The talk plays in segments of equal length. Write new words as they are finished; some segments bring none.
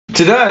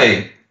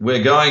Today,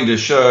 we're going to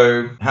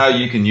show how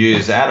you can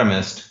use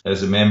Atomist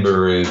as a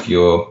member of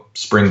your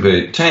Spring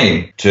Boot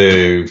team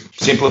to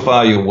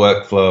simplify your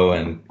workflow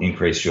and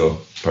increase your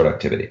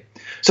productivity.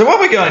 So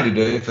what we're going to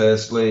do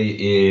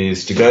firstly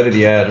is to go to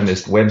the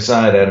Atomist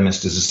website,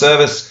 Atomist as a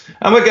service,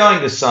 and we're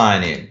going to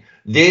sign in.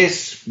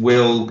 This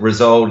will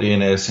result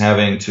in us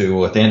having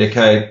to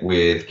authenticate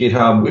with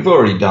GitHub. We've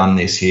already done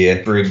this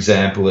here. For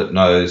example, it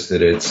knows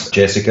that it's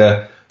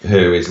Jessica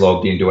who is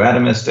logged into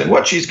Atomist, and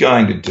what she's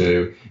going to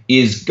do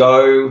is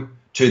go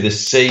to the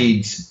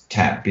Seeds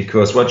tab,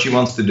 because what she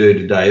wants to do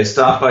today is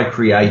start by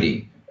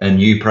creating a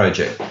new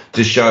project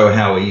to show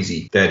how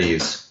easy that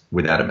is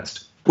with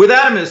Atomist. With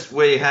Atomist,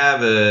 we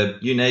have a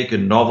unique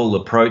and novel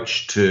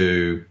approach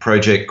to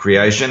project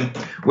creation.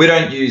 We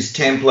don't use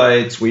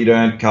templates, we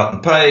don't cut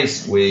and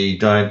paste, we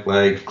don't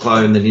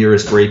clone the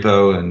nearest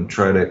repo and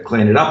try to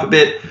clean it up a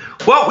bit.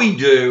 What we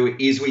do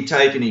is we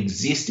take an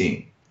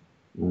existing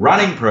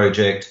running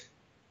project,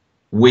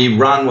 we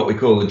run what we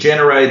call a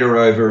generator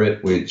over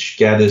it, which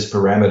gathers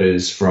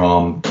parameters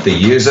from the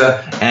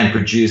user and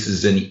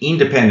produces an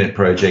independent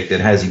project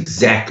that has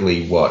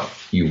exactly what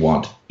you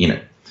want in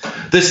it.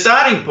 The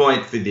starting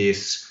point for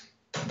this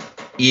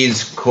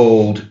is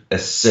called a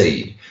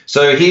seed.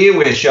 So here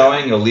we're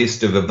showing a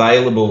list of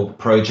available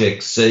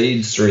project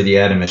seeds through the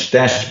Atomist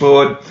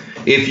dashboard.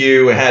 If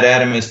you had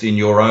Atomist in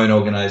your own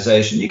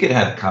organization, you could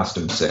have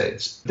custom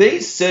seeds.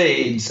 These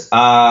seeds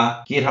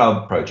are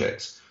GitHub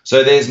projects.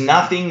 So there's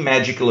nothing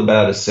magical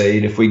about a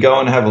seed. If we go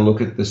and have a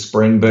look at the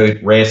Spring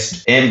Boot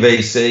REST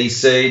MVC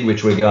seed,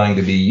 which we're going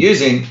to be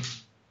using,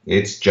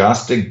 it's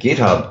just a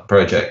GitHub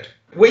project.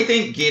 We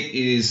think Git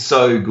is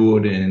so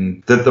good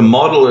and that the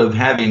model of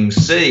having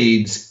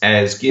seeds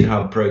as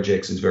GitHub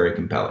projects is very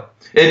compelling.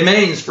 It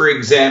means, for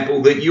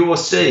example, that your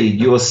seed,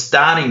 your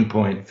starting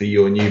point for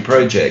your new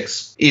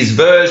projects, is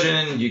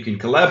versioned. You can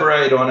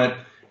collaborate on it.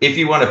 If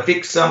you want to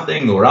fix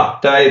something or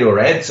update or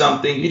add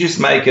something, you just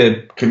make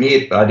a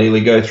commit,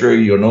 ideally go through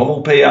your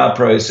normal PR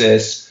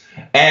process,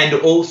 and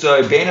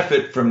also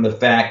benefit from the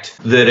fact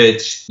that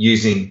it's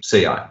using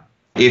CI.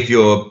 If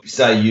you're,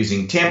 say,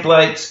 using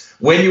templates,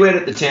 when you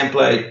edit the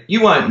template,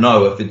 you won't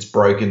know if it's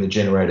broken the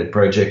generated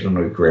project or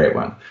not create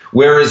one.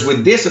 Whereas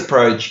with this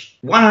approach,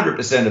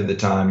 100% of the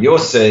time, your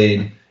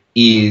seed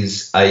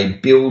is a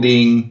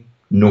building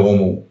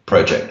normal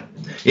project.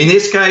 In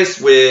this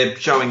case, we're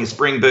showing a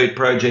Spring Boot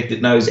project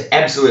that knows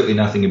absolutely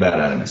nothing about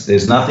Atomist.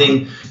 There's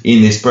nothing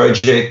in this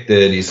project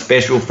that is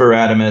special for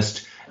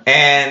Atomist.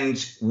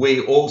 And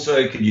we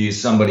also could use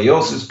somebody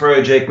else's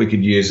project, we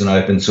could use an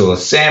open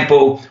source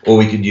sample, or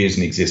we could use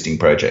an existing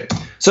project.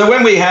 So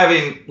when we have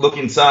him look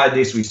inside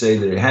this, we see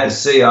that it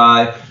has CI,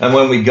 and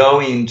when we go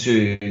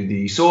into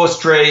the source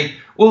tree,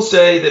 we'll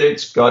see that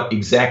it's got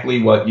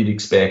exactly what you'd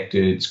expect.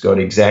 It's got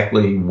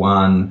exactly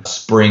one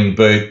Spring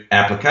Boot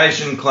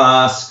application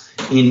class.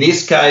 In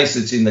this case,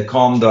 it's in the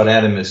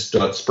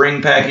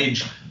com.atomist.spring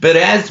package, but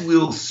as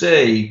we'll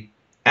see,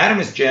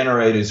 Atomist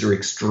generators are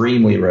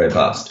extremely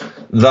robust.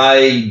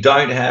 They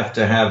don't have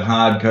to have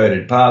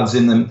hard-coded paths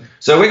in them.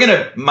 So we're going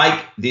to make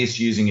this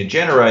using a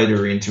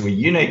generator into a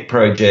unique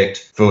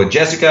project for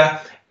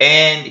Jessica,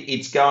 and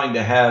it's going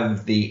to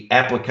have the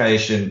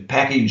application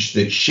package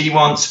that she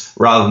wants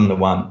rather than the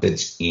one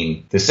that's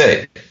in the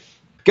seed.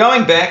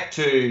 Going back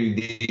to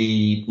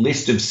the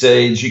list of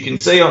seeds, you can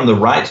see on the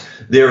right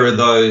there are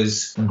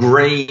those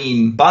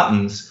green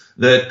buttons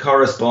that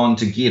correspond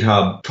to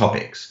GitHub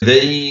topics.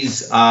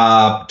 These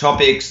are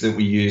topics that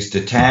we use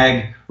to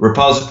tag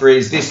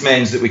repositories. This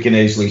means that we can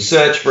easily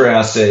search for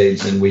our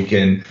seeds and we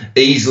can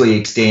easily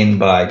extend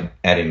by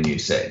adding new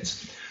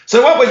seeds.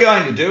 So what we're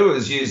going to do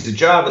is use the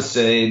Java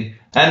seed,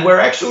 and we're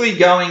actually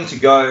going to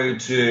go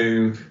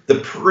to the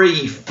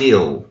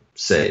pre-fill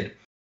seed.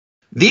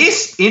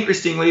 This,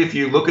 interestingly, if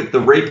you look at the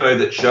repo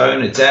that's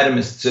shown, it's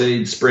Atomist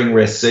seed, Spring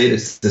REST seed,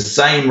 it's the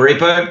same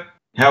repo.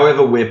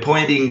 However, we're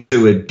pointing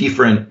to a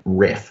different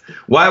ref.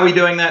 Why are we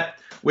doing that?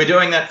 We're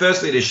doing that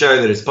firstly to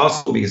show that it's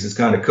possible because it's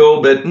kind of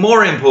cool, but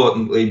more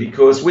importantly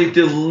because we've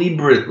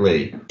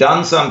deliberately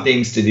done some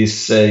things to this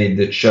seed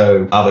that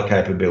show other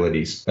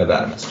capabilities of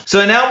Atomist.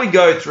 So now we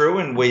go through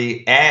and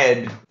we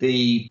add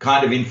the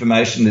kind of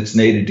information that's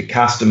needed to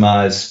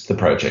customize the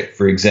project.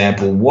 For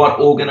example, what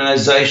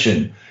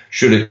organization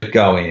should it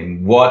go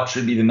in? What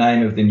should be the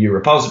name of the new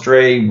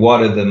repository?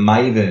 What are the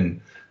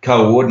Maven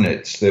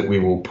coordinates that we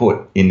will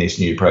put in this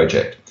new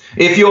project?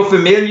 If you're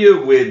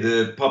familiar with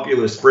the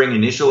popular Spring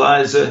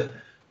Initializer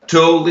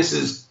tool, this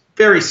is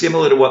very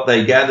similar to what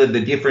they gathered. The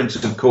difference,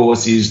 of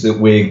course, is that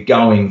we're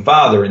going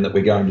farther in that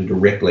we're going to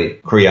directly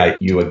create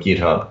you a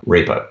GitHub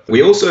repo.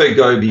 We also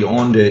go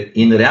beyond it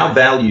in that our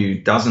value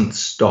doesn't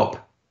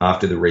stop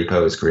after the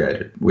repo is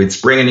created. With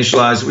Spring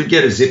Initializer, we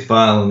get a zip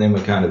file and then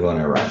we're kind of on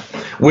our own.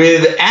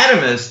 With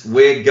Atomist,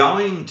 we're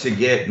going to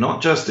get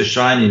not just a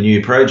shiny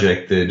new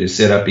project that is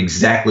set up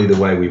exactly the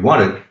way we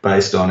want it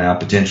based on our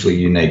potentially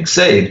unique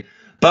seed,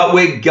 but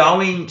we're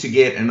going to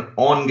get an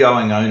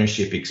ongoing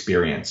ownership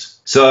experience.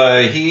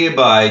 So here,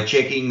 by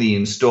checking the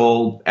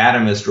installed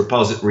Atomist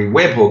repository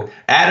webhook,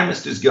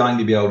 Atomist is going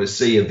to be able to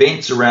see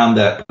events around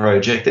that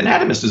project, and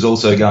Atomist is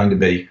also going to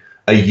be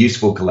a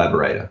useful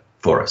collaborator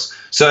for us.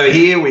 So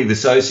here we've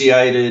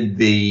associated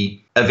the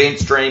event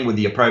stream with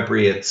the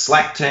appropriate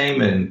Slack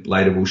team, and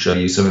later we'll show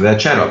you some of our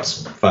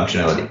ChatOps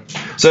functionality.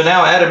 So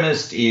now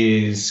Atomist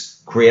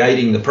is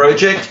creating the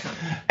project,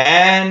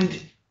 and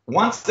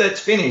once that's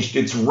finished,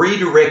 it's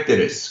redirected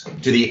us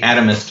to the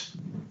Atomist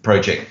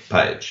project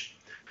page.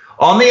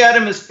 On the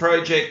Atomist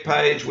project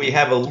page, we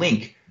have a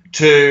link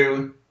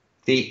to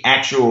the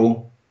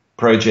actual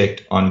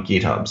project on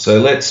GitHub.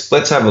 So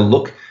let's have a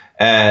look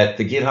at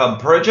the GitHub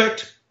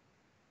project.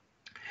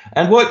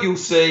 And what you'll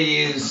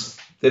see is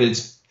that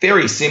it's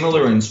very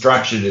similar in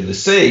structure to the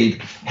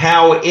seed.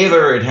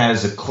 However, it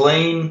has a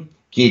clean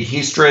Git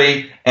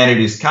history, and it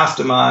is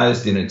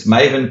customized in its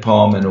Maven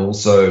POM and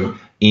also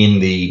in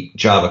the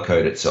Java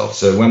code itself.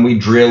 So when we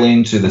drill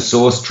into the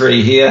source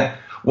tree here,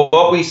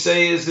 what we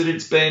see is that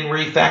it's been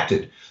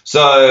refactored.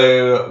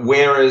 So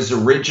whereas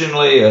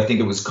originally I think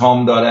it was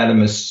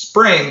com.atomist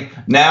spring,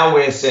 now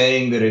we're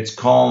seeing that it's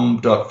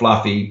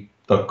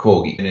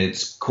com.fluffy.corgi, and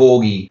it's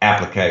Corgi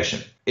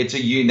application. It's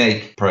a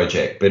unique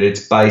project, but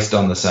it's based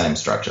on the same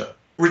structure.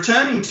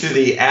 Returning to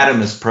the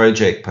Atomist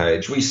project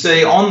page, we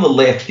see on the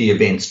left the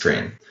event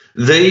stream.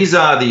 These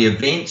are the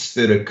events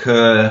that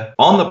occur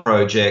on the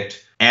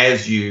project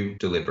as you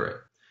deliver it.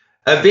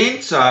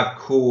 Events are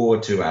core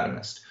to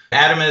Atomist.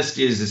 Atomist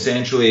is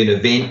essentially an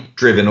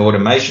event-driven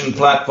automation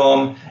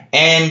platform,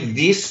 and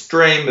this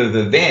stream of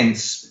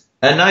events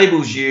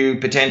enables you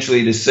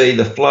potentially to see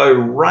the flow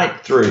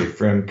right through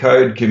from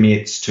code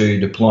commits to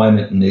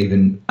deployment and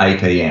even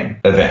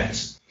APM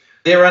events.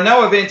 There are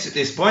no events at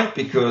this point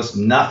because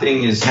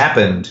nothing has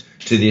happened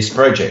to this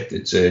project.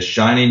 It's a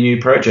shiny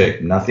new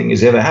project. Nothing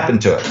has ever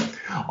happened to it.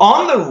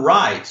 On the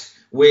right,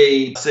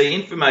 we see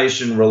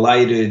information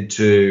related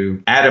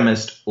to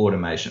Atomist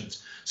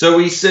automations. So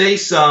we see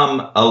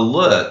some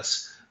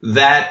alerts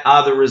that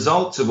are the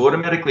results of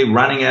automatically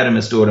running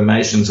Atomist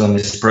automations on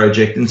this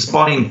project and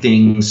spotting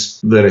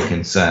things that are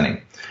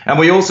concerning. And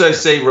we also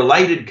see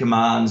related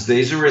commands.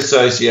 These are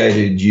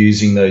associated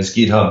using those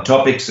GitHub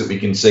topics that we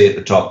can see at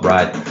the top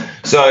right.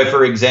 So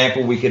for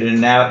example, we could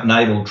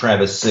enable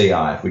Travis CI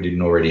if we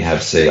didn't already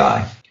have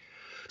CI.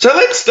 So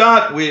let's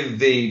start with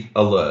the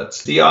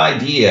alerts. The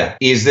idea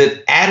is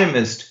that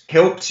Atomist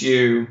helps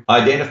you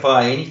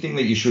identify anything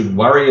that you should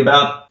worry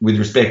about with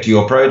respect to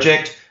your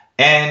project,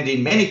 and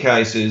in many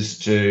cases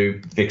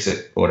to fix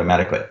it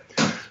automatically.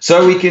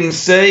 So we can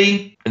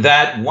see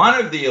that one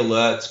of the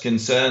alerts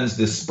concerns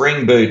the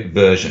Spring Boot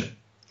version.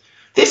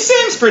 This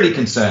seems pretty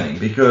concerning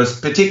because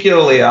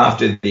particularly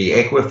after the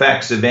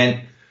Equifax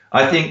event,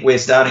 I think we're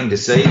starting to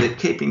see that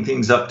keeping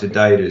things up to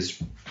date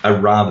is a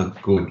rather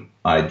good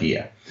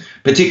idea.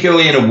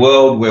 Particularly in a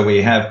world where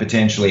we have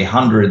potentially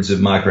hundreds of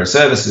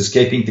microservices,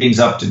 keeping things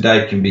up to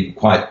date can be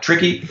quite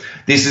tricky.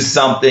 This is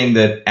something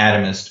that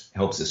Atomist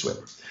helps us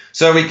with.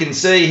 So we can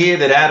see here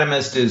that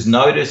Atomist is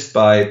noticed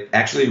by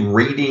actually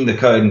reading the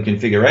code and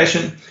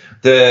configuration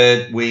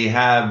that we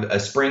have a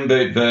Spring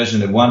Boot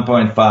version of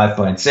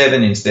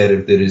 1.5.7 instead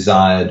of the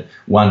desired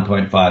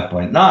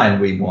 1.5.9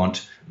 we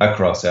want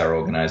across our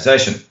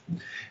organization.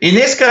 In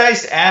this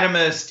case,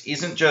 Atomist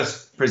isn't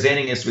just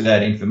presenting us with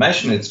that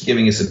information, it's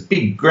giving us a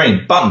big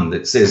green button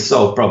that says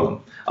solve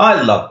problem.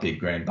 I love big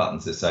green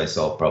buttons that say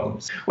solve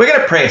problems. We're going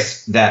to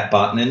press that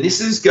button, and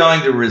this is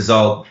going to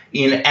result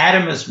in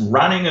Atomist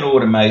running an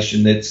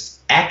automation that's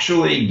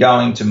actually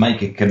going to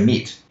make a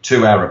commit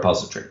to our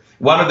repository.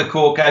 One of the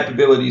core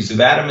capabilities of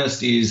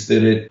Atomist is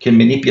that it can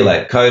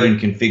manipulate code and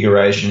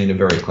configuration in a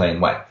very clean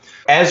way.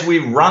 As we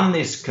run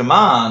this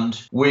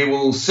command, we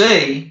will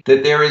see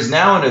that there is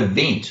now an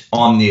event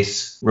on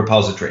this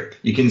repository.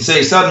 You can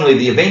see suddenly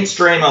the event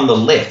stream on the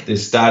left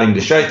is starting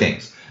to show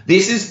things.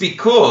 This is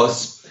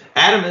because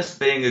Atomist,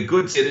 being a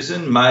good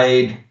citizen,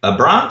 made a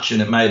branch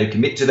and it made a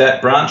commit to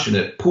that branch and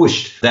it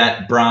pushed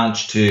that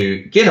branch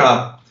to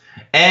GitHub,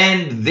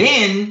 and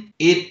then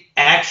it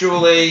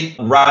actually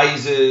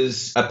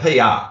raises a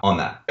PR on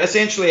that.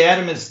 Essentially,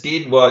 Atomist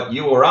did what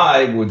you or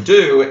I would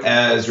do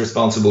as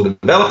responsible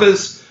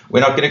developers. We're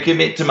not going to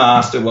commit to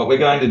master. What we're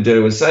going to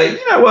do is say,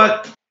 you know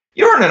what,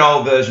 you're on an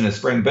old version of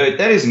Spring Boot.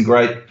 That isn't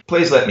great.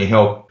 Please let me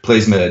help.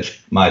 Please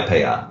merge my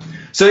PR.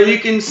 So you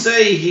can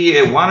see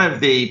here one of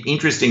the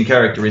interesting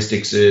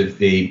characteristics of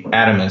the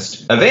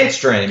Atomist event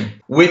stream,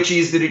 which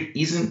is that it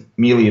isn't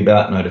merely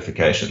about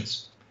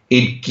notifications.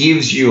 It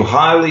gives you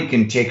highly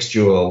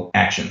contextual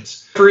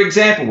actions. For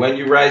example, when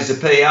you raise a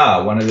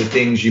PR, one of the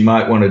things you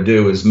might want to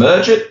do is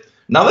merge it.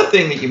 Another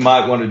thing that you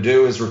might want to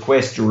do is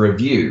request a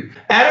review.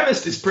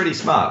 Atomist is pretty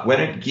smart.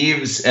 When it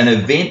gives an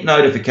event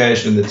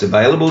notification that's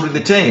available to the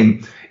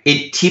team,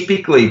 it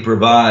typically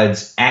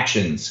provides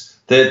actions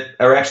that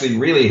are actually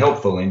really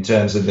helpful in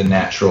terms of the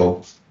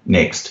natural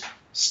next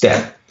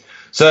step.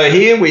 So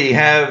here we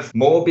have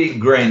more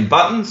big green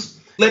buttons.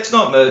 let's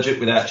not merge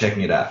it without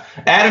checking it out.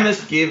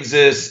 Atomist gives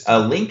us a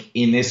link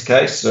in this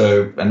case.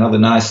 So another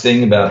nice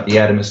thing about the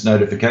Atomist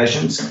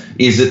notifications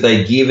is that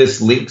they give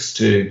us links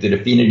to the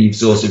definitive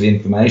source of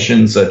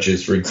information, such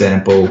as, for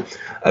example,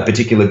 a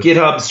particular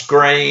GitHub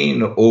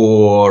screen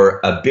or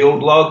a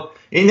build log.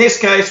 In this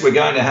case, we're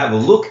going to have a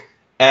look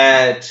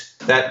at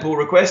that pull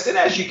request. And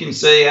as you can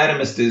see,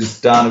 Atomist has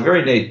done a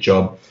very neat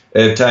job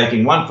of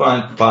taking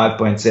 1.5.7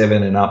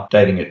 and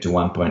updating it to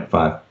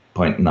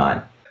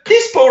 1.5.9.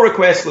 This pull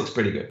request looks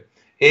pretty good.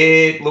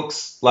 It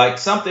looks like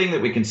something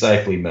that we can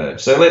safely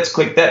merge. So let's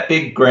click that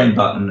big green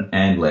button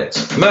and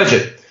let's merge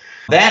it.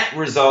 That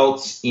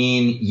results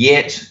in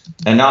yet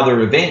another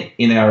event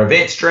in our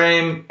event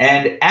stream.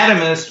 And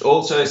Atomist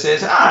also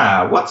says,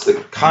 what's the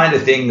kind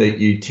of thing that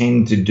you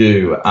tend to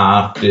do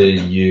after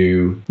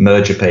you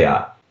merge a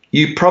PR?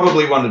 You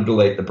probably want to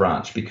delete the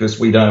branch because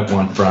we don't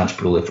want branch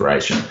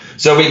proliferation.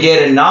 So we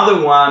get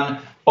another one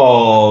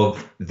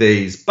of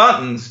these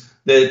buttons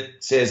that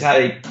says,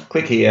 hey,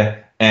 click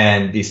here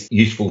and this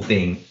useful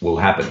thing will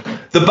happen.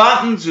 The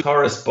buttons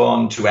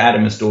correspond to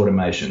Atomist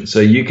automation. So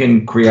you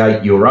can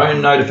create your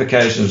own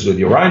notifications with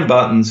your own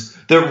buttons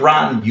that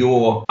run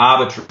your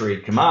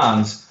arbitrary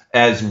commands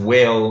as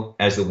well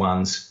as the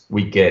ones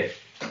we get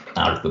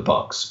out of the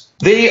box.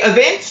 The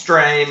event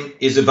stream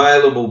is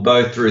available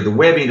both through the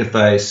web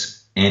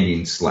interface and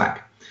in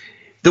Slack.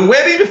 The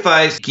web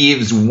interface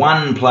gives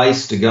one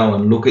place to go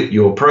and look at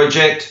your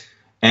project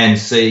and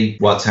see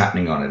what's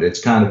happening on it. It's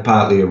kind of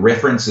partly a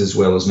reference as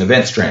well as an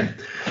event stream.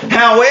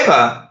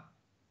 However,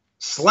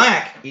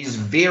 Slack is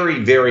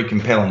very, very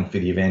compelling for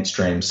the event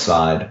stream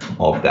side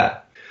of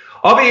that.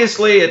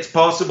 Obviously, it's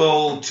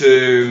possible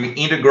to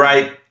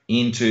integrate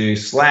into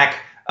Slack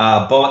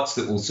bots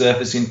that will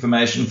surface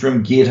information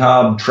from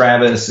GitHub,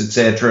 Travis,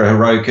 etc.,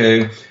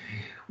 Heroku.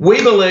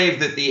 We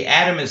believe that the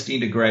Atomist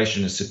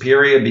integration is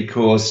superior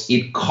because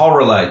it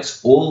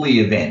correlates all the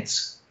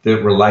events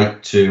that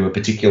relate to a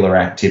particular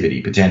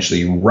activity,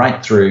 potentially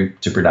right through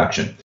to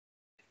production.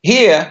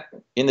 Here,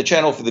 in the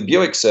channel for the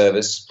Buick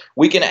service,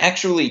 we can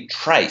actually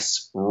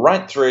trace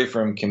right through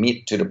from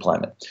commit to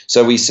deployment.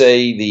 So we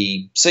see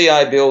the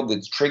CI build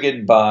that's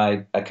triggered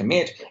by a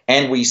commit,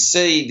 and we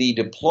see the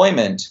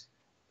deployment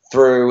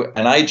through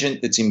an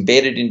agent that's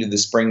embedded into the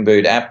Spring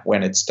Boot app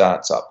when it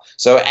starts up.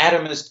 So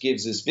Atomist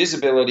gives us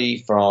visibility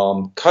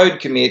from code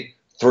commit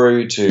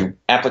through to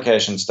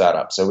application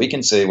startup, so we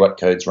can see what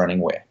code's running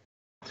where.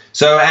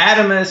 So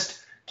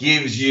Atomist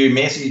gives you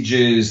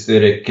messages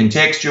that are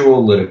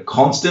contextual, that are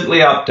constantly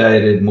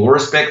updated, more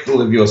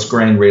respectful of your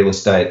screen real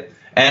estate,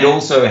 and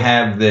also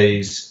have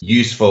these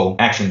useful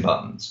action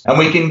buttons. And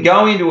we can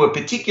go into a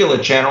particular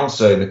channel,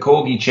 so the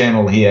Corgi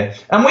channel here,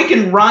 and we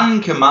can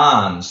run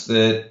commands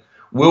that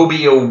will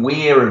be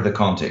aware of the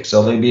context.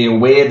 So they'll be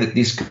aware that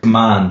this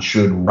command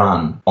should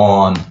run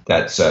on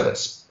that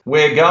service.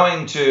 We're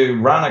going to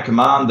run a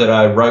command that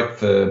I wrote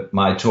for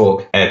my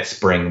talk at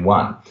Spring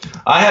 1.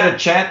 I had a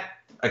chat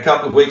a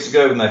couple of weeks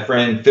ago with my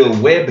friend Phil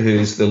Webb,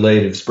 who's the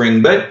lead of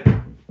Spring Boot.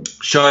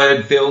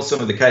 Showed Phil some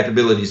of the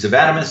capabilities of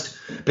Atomist,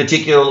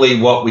 particularly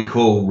what we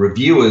call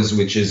reviewers,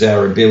 which is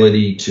our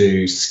ability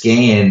to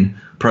scan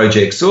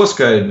project source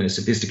code in a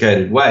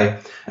sophisticated way.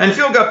 And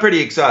Phil got pretty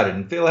excited,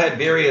 and Phil had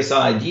various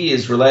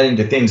ideas relating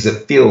to things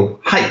that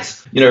Phil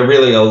hates. You know,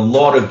 really a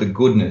lot of the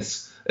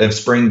goodness of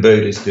Spring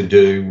Boot is to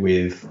do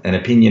with an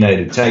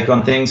opinionated take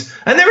on things.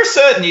 And there are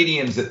certain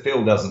idioms that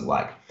Phil doesn't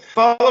like.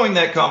 Following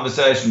that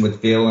conversation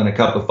with Phil and a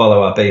couple of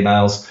follow-up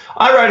emails,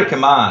 I wrote a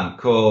command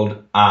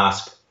called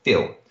Ask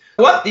Phil.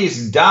 What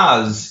this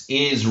does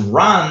is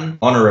run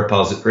on a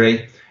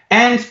repository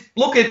and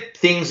look at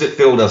things that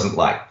Phil doesn't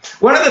like.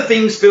 One of the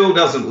things Phil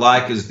doesn't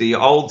like is the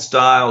old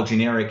style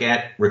generic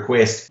at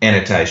request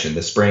annotation,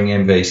 the Spring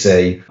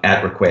MVC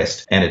at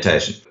request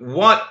annotation.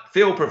 What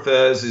Phil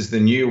prefers is the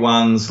new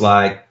ones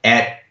like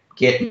at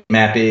get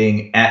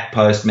mapping, at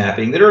post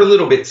mapping, that are a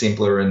little bit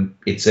simpler, and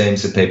it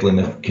seems that people in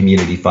the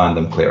community find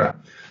them clearer.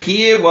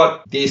 Here,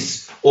 what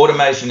this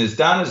automation has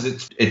done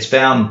is it's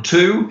found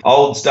two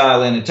old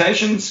style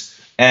annotations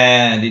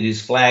and it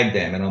has flagged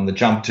them. And on the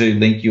jump to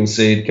link, you'll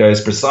see it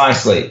goes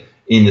precisely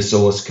in the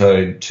source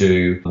code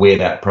to where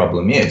that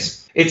problem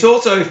is. It's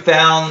also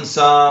found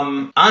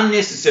some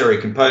unnecessary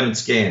component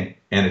scan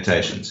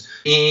annotations.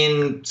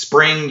 In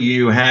Spring,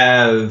 you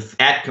have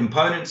at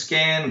component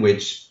scan,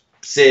 which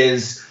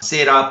says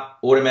set up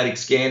automatic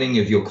scanning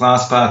of your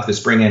class path for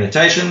Spring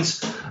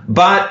annotations.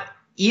 But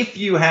if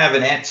you have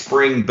an at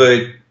Spring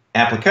Boot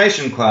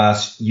application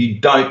class,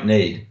 you don't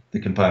need the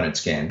component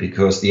scan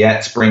because the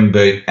at Spring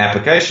Boot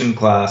application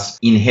class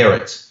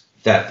inherits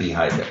that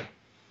behavior.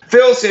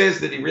 Phil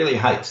says that he really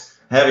hates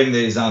having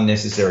these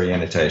unnecessary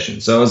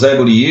annotations. So I was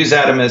able to use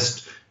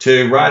Atomist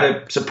to write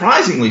a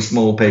surprisingly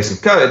small piece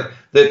of code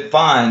that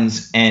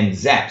finds and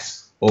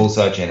zaps all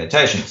such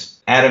annotations.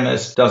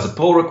 Atomist does a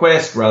pull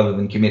request rather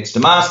than commits to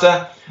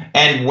master.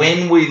 And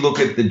when we look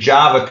at the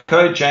Java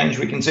code change,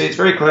 we can see it's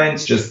very clean.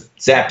 It's just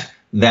zapped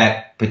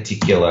that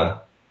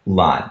particular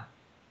line.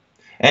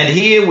 And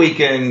here we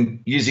can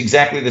use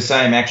exactly the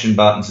same action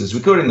buttons as we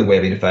could in the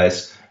web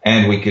interface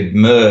and we could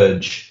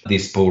merge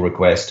this pull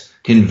request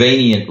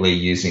conveniently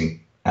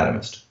using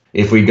Atomist.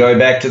 If we go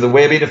back to the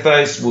web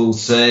interface, we'll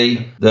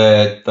see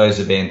that those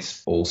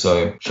events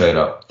also showed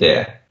up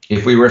there.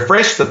 If we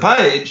refresh the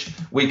page,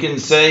 we can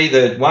see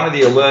that one of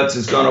the alerts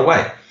has gone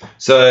away.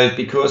 So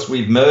because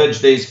we've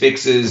merged these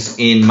fixes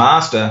in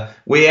master,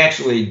 we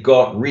actually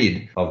got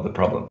rid of the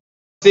problem.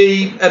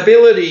 The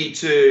ability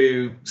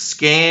to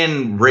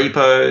scan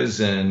repos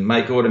and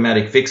make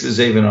automatic fixes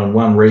even on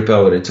one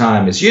repo at a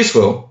time is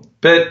useful,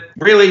 but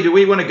really, do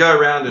we want to go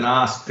around and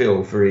ask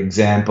Phil, for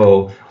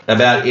example,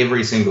 about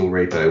every single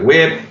repo?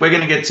 We're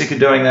going to get sick of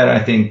doing that. I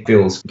think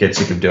Phil gets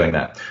sick of doing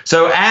that.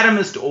 So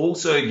Atomist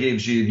also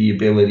gives you the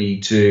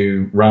ability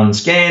to run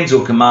scans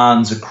or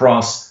commands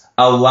across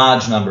a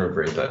large number of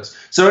repos.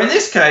 So in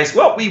this case,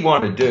 what we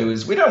want to do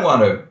is we don't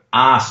want to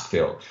ask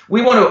Phil.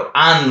 We want to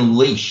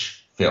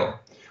unleash Phil.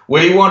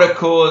 We want to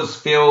cause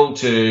Phil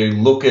to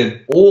look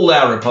at all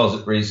our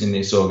repositories in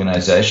this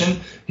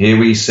organization. Here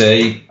we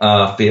see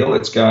Phil.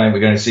 We're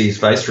going to see his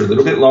face for a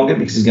little bit longer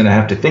because he's going to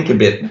have to think a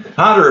bit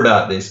harder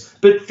about this.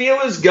 But Phil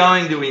is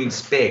going to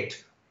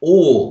inspect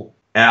all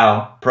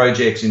our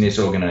projects in this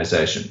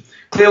organization.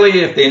 Clearly,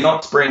 if they're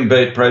not Spring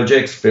Boot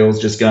projects,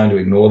 Phil's just going to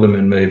ignore them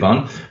and move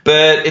on.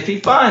 But if he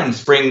finds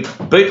Spring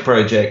Boot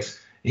projects,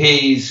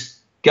 he's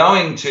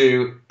going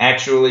to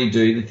actually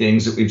do the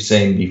things that we've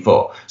seen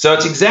before. So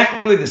it's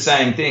exactly the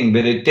same thing,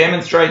 but it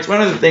demonstrates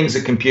one of the things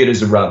that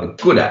computers are rather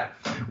good at,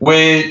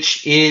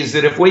 which is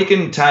that if we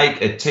can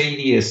take a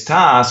tedious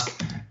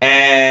task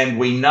and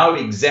we know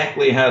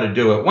exactly how to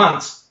do it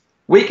once,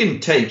 we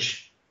can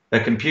teach a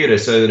computer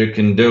so that it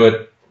can do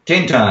it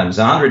 10 times,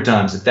 100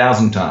 times,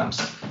 1,000 times.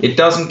 It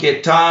doesn't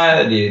get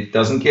tired, it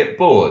doesn't get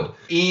bored.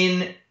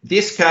 In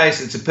this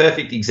case, it's a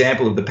perfect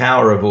example of the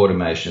power of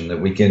automation,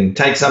 that we can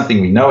take something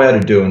we know how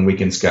to do and we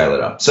can scale it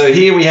up. So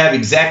here we have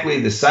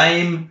exactly the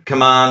same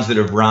commands that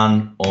have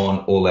run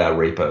on all our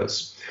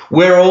repos.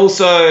 We're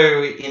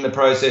also in the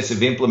process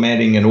of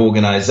implementing an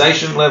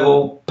organization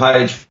level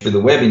page for the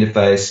web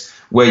interface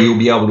where you'll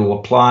be able to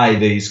apply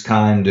these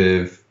kind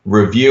of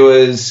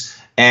reviewers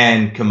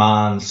and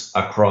commands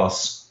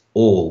across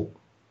all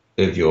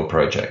of your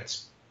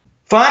projects.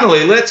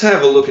 Finally, let's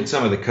have a look at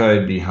some of the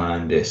code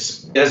behind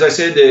this. As I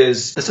said,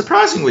 there's a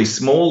surprisingly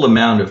small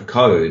amount of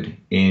code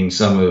in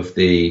some of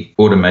the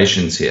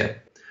automations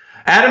here.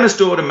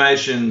 Atomist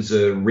automations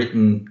are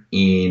written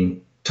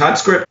in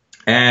TypeScript,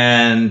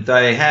 and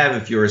they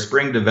have, if you're a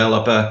Spring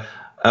developer,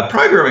 a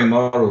programming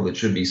model that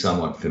should be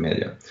somewhat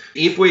familiar.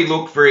 If we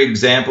look, for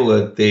example,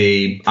 at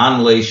the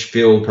unleash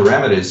fill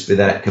parameters for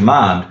that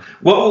command,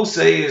 what we'll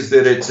see is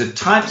that it's a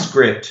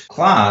TypeScript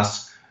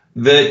class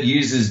that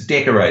uses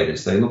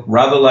decorators. They look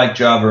rather like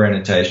Java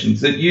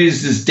annotations, that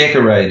uses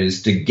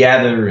decorators to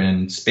gather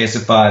and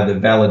specify the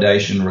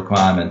validation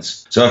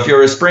requirements. So if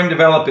you're a Spring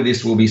developer,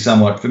 this will be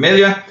somewhat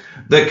familiar.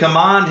 The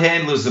command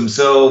handlers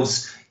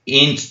themselves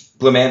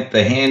implement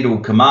the handle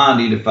command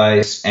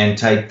interface and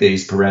take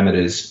these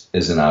parameters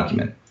as an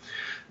argument.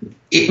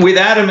 With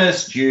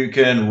Atomist, you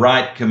can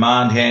write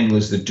command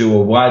handlers that do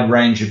a wide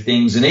range of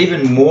things, and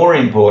even more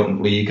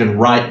importantly, you can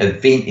write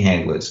event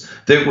handlers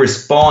that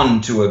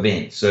respond to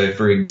events. So,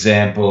 for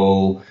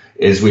example,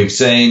 as we've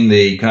seen,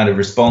 the kind of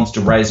response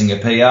to raising a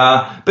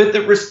PR, but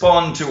that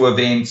respond to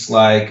events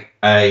like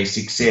a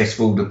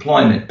successful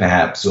deployment,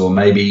 perhaps, or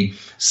maybe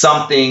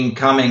something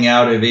coming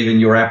out of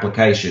even your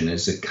application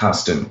as a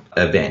custom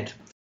event.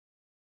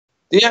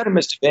 The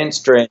Atomist event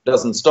stream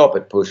doesn't stop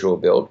at push or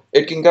build.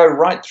 It can go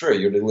right through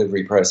your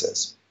delivery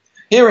process.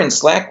 Here in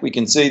Slack, we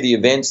can see the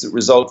events that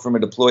result from a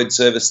deployed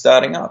service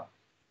starting up,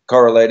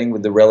 correlating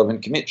with the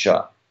relevant commit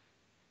chart.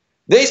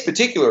 These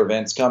particular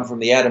events come from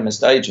the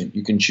Atomist agent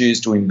you can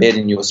choose to embed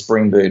in your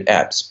Spring Boot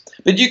apps.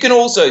 But you can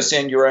also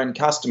send your own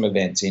custom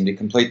events in to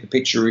complete the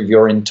picture of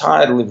your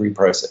entire delivery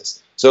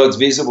process, so it's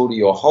visible to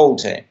your whole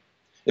team.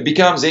 It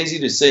becomes easy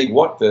to see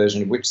what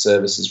version of which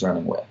service is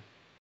running where.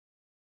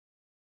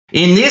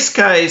 In this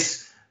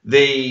case,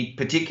 the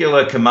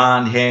particular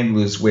command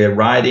handlers we're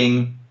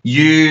writing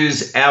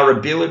use our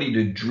ability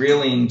to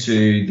drill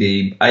into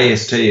the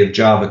AST of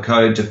Java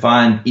code to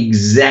find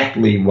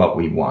exactly what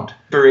we want.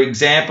 For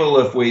example,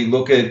 if we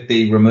look at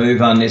the remove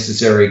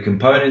unnecessary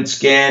component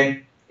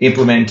scan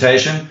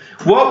implementation,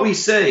 what we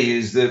see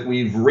is that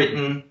we've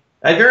written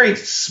a very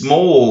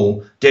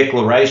small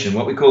declaration,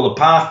 what we call a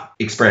path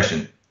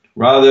expression,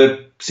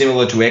 rather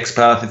similar to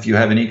XPath if you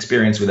have any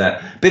experience with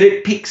that. But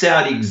it picks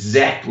out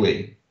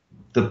exactly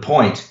the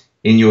point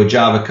in your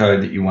Java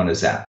code that you want to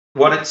zap.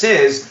 What it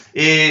says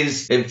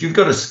is if you've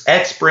got a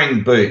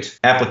 @Spring Boot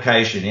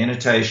application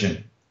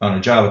annotation on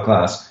a Java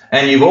class,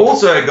 and you've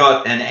also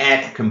got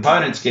an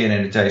 @component scan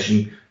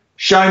annotation,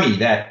 show me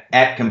that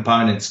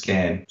 @component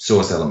scan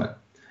source element.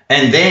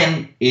 And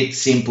then it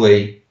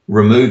simply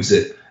removes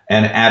it,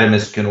 and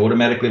Atomist can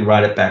automatically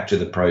write it back to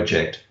the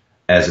project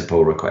as a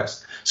pull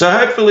request. So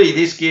hopefully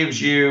this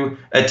gives you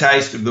a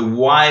taste of the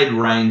wide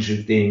range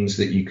of things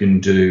that you can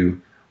do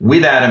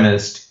with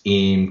Atomist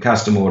in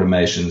custom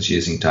automations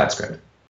using TypeScript.